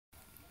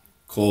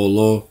Call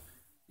law,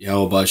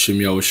 Yahweh Bashim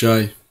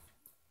Yahushai,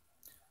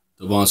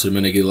 the bonds to the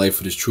men that get life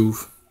for this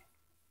truth.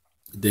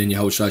 Then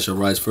Yahushai shall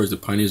rise first, the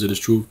pioneers of this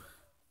truth.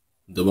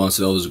 The bonds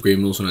to the elders, the great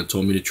millstone that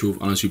told me the truth.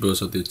 Honestly,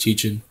 brothers out there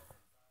teaching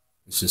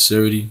in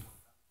sincerity.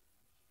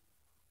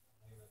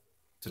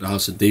 To the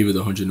house of David,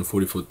 the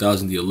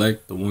 144,000, the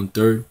elect, the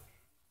 1/3.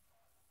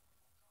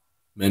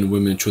 Men and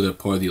women ensure that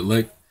part of the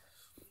elect.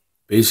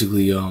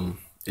 Basically,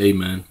 hey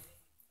man,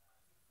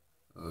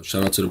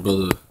 shout out to the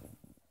brother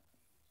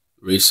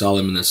Ray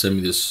Solomon that sent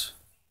me this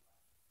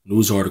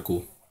news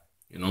article.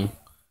 You know,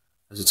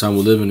 that's the time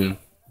we're living in.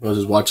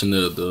 Brothers watching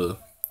the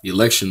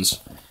elections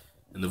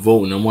and the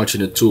vote, and I'm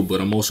watching it too.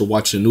 But I'm also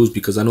watching the news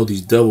because I know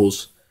these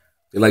devils,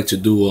 they like to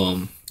do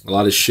a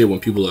lot of shit when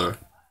people are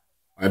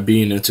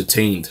being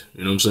entertained.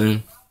 You know what I'm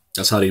saying?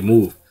 That's how they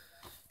move.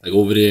 Like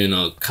over there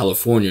in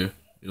California,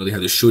 you know, they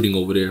had the shooting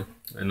over there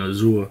in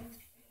Azua.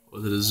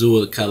 Was it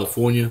Azua,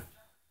 California?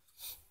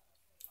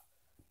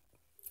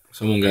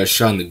 Someone got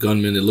shot and the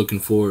gunman they're looking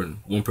for, and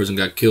one person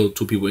got killed,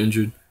 2 people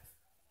injured.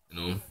 You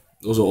know,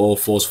 those are all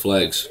false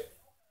flags.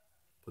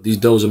 But these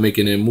devils are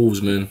making their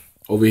moves, man.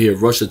 Over here,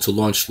 Russia to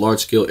launch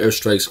large-scale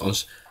airstrikes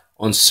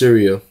on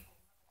Syria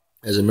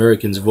as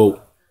Americans vote.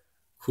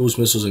 Cruise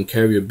missiles and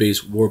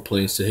carrier-based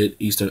warplanes to hit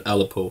eastern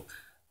Aleppo.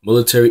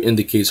 Military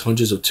indicates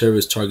hundreds of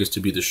terrorist targets to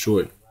be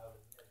destroyed.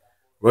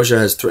 Russia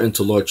has threatened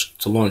to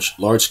launch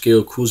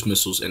large-scale cruise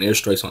missiles and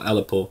airstrikes on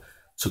Aleppo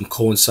to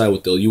coincide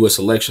with the U.S.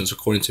 elections,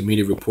 according to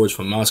media reports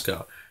from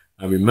Moscow.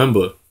 Now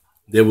remember,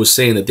 they were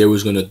saying that they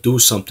was going to do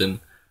something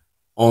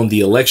on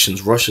the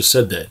elections. Russia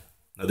said that.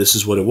 Now this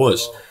is what it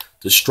was.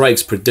 The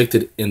strikes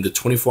predicted in the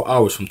 24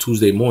 hours from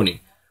Tuesday morning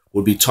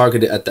would be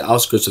targeted at the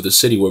outskirts of the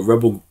city where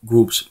rebel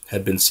groups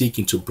had been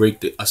seeking to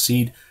break the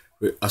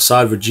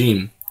Assad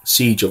regime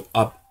siege of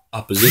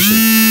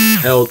opposition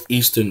held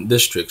eastern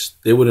districts.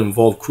 They would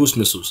involve cruise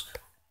missiles,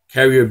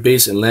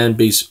 carrier-based and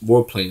land-based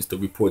warplanes, the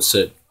report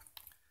said.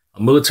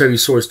 A military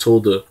source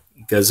told the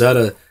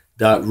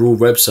Gazeta.ru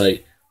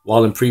website,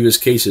 while in previous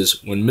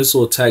cases, when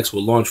missile attacks were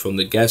launched from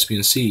the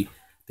Caspian Sea,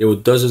 there were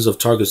dozens of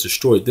targets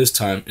destroyed. This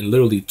time, in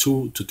literally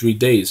 2 to 3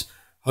 days,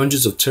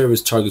 hundreds of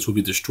terrorist targets will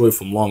be destroyed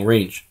from long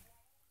range.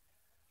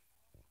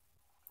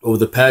 Over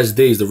the past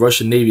days, the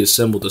Russian Navy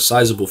assembled a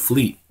sizable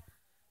fleet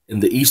in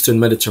the eastern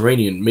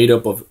Mediterranean, made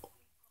up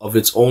of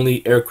its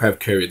only aircraft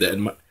carrier,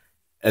 the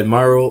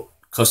Admiral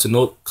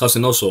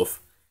Kostinosov.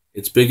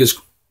 Its biggest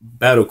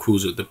battle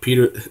cruiser, the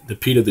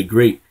Peter the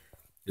Great,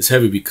 is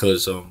heavy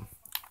because I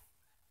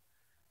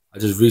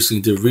just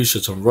recently did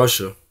research on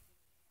Russia,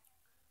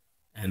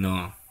 and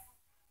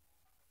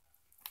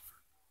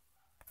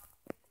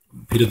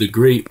Peter the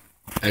Great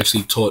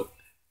actually taught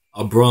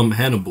Abram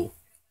Hannibal,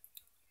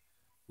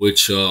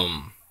 which there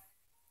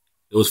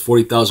was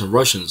 40,000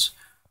 Russians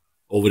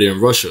over there in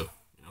Russia.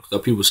 You know, 'cause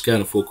that people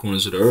scattered in 4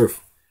 corners of the earth,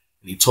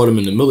 and he taught them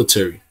in the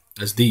military.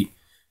 That's deep.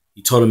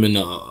 He taught them in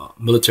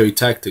military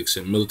tactics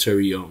and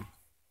military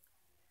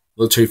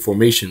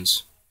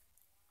formations,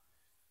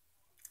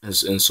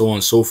 and so on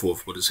and so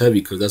forth. But it's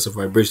heavy because that's the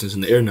vibrations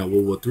in the air now.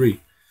 World War III.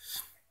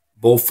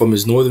 Both from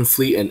his northern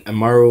fleet and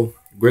Admiral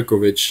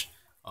Grigorovich,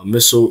 a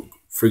missile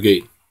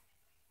frigate.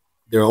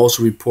 There are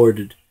also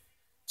reported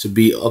to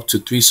be up to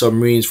 3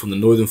 submarines from the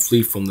northern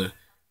fleet from the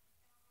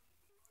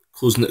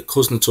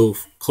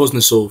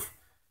Kuznetsov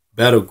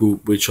battle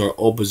group, which are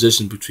all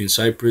positioned between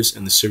Cyprus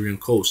and the Syrian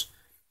coast.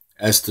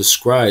 As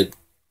described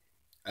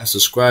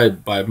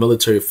by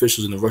military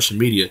officials in the Russian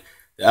media,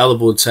 the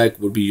Aleppo attack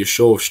would be a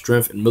show of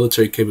strength and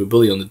military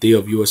capability on the day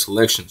of U.S.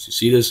 elections. You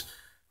see this?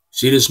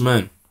 See this,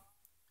 man?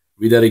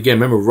 Read that again.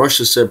 Remember,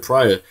 Russia said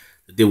prior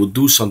that they would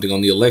do something on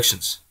the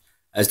elections.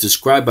 As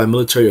described by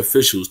military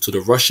officials to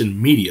the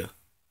Russian media,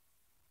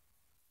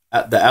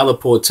 the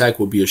Aleppo attack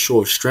will be a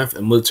show of strength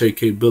and military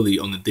capability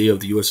on the day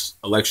of the U.S.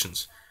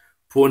 elections.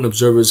 Important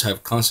observers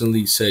have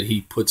constantly said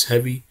he puts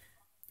heavy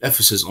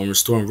emphasis on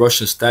restoring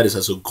Russian status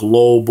as a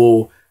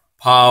global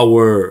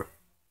power.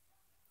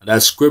 Now,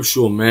 that's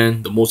scriptural,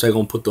 man. The Most High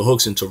gonna put the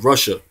hooks into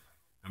Russia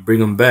and bring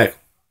them back.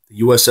 The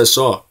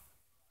USSR,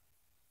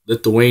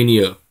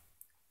 Lithuania,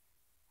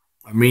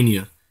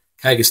 Armenia,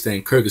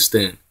 Kazakhstan,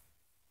 Kyrgyzstan,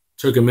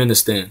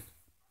 Turkmenistan.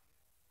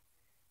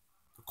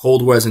 The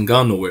Cold War hasn't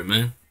gone nowhere,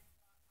 man.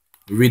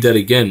 We read that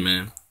again,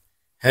 man.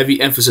 Heavy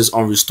emphasis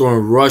on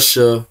restoring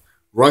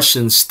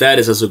Russian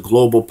status as a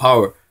global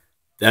power.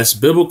 That's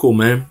biblical,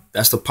 man.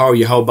 That's the power of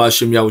Yahweh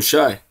Bashim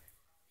Yahushai.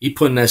 He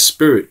putting that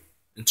spirit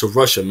into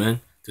Russia,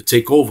 man, to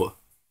take over.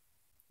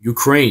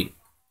 Ukraine,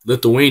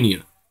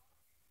 Lithuania,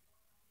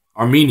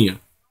 Armenia,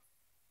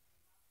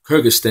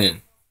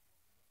 Kyrgyzstan,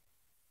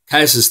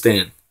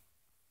 Kazakhstan,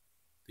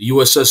 the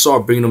USSR,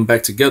 bringing them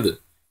back together.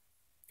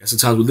 That's the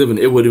times we live in.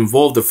 It would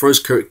involve the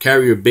first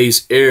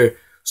carrier-based air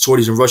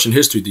sorties in Russian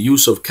history, the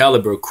use of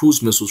caliber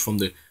cruise missiles from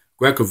the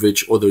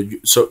Grigorovich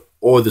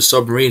or the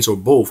submarines or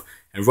both,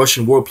 and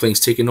Russian warplanes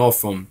taking off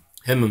from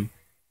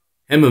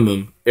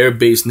Hemimim air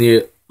base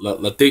near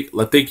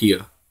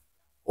Latakia.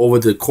 Over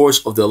the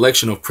course of the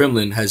election of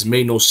Kremlin has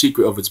made no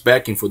secret of its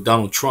backing for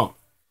Donald Trump,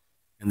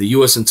 and the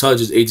U.S.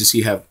 intelligence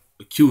agency have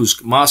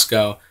accused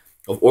Moscow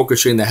of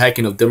orchestrating the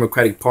hacking of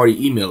Democratic Party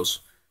emails,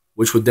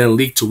 which would then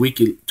leak to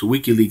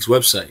WikiLeaks'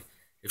 website.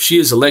 If she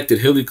is elected,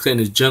 Hillary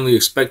Clinton is generally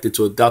expected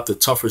to adopt a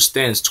tougher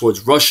stance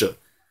towards Russia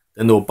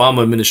than the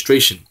Obama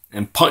administration,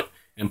 and Putin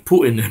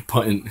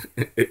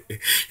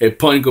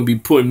gonna be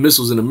putting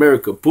missiles in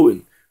America.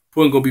 Putin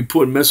gonna be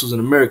putting missiles in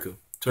America,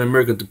 turn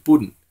America to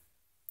Putin.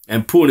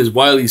 And Putin is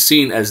widely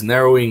seen as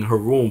narrowing her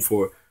room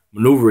for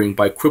maneuvering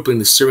by crippling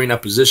the Syrian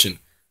opposition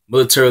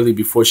militarily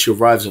before she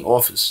arrives in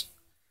office.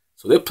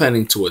 So they're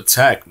planning to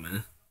attack,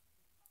 man.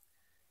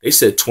 They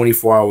said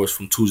 24 hours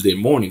from Tuesday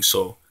morning,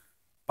 so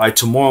by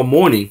tomorrow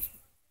morning,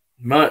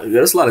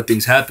 there's a lot of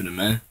things happening,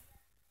 man.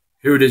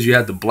 Here it is. You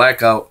had the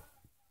blackout.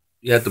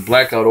 You had the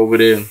blackout over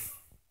there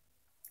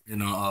in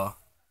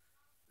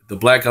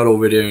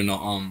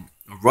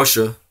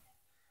Russia.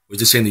 We're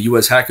just saying the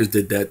U.S. hackers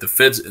did that. The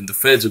feds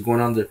are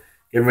getting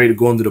ready to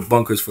go under the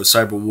bunkers for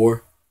cyber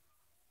war,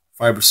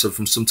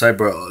 from some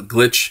type of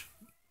glitch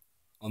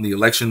on the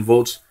election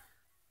votes.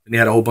 And they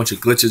had a whole bunch of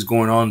glitches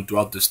going on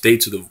throughout the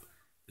states and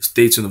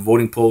the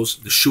voting polls.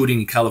 The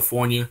shooting in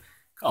California.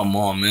 Come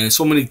on, man.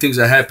 So many things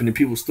that happen and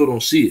people still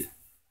don't see it.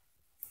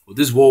 Well,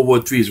 this World War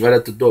III is right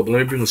at the door. But let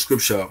me bring the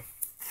scripture out.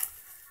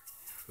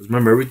 Because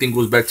remember, everything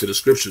goes back to the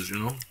scriptures, you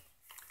know.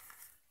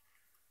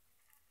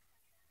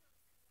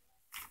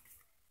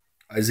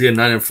 Isaiah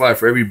 9:5.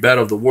 For every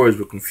battle of the warriors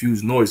with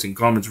confused noise and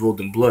garments rolled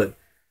in blood.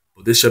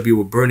 But this shall be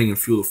with burning and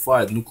fuel of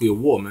fire. Nuclear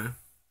war, man.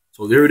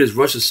 So there it is.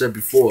 Russia said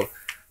before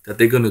that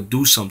they're going to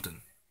do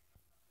something.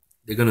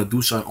 They're going to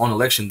do something on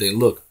election day.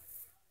 Look,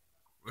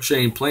 Russia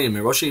ain't playing,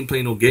 man. Russia ain't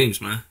playing no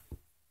games, man.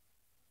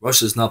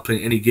 Russia's not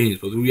playing any games.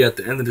 But we at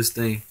the end of this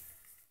thing,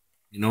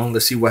 you know,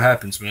 let's see what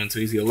happens, man.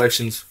 Today's the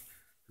elections.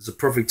 It's a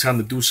perfect time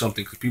to do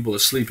something because people are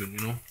sleeping,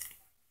 you know.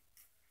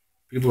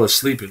 People are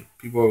sleeping.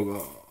 People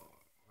are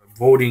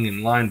voting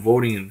in line,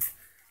 voting and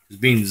just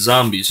being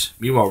zombies.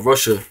 Meanwhile,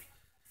 Russia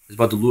is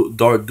about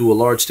to do a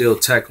large-scale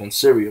attack on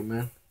Syria,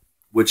 man.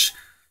 Which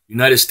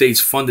United States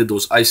funded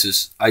those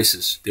ISIS.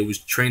 They was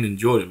trained in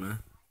Jordan, man.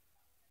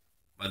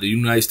 By the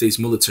United States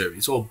military.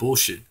 It's all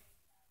bullshit.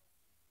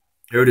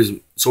 Here it is.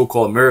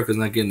 So-called America's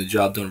not getting the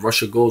job done.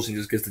 Russia goes and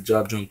just gets the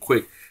job done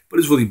quick. But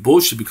it's really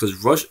bullshit because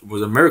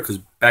America's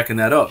backing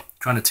that up.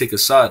 Trying to take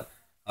Assad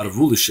out of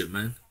rulership,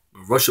 man.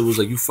 When Russia was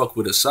like, you fuck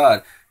with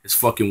Assad, it's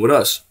fucking with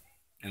us.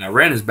 And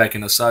Iran is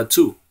backing Assad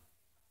too.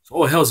 So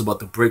all hell's about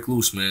to break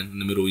loose, man, in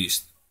the Middle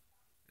East.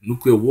 A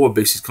nuclear war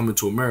base is coming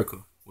to America.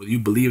 Whether you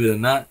believe it or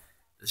not,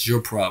 that's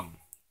your problem.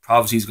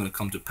 Prophecy is going to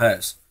come to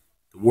pass.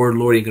 The word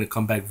Lord ain't going to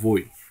come back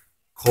void.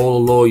 Call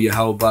the Lord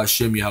Yahweh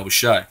Ba'Shem Yahweh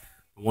Shai.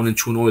 The one and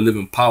true and only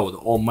living power, the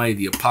Almighty,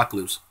 the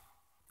Apocalypse.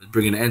 That's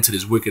bringing an end to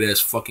this wicked-ass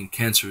fucking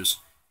cancerous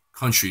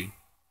country.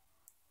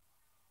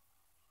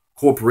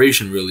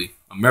 Corporation, really.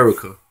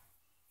 America.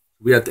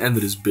 We at the end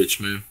of this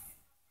bitch, man.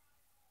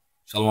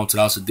 Shalom to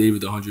the house of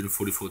David, the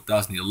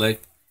 144,000, the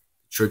elect.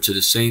 The church of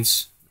the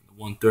saints. The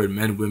 1/3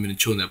 men, women, and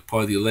children that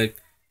part of the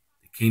elect.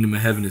 The kingdom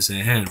of heaven is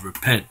at hand.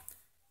 Repent.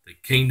 The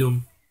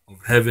kingdom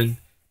of heaven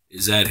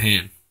is at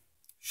hand.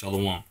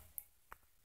 Shalom.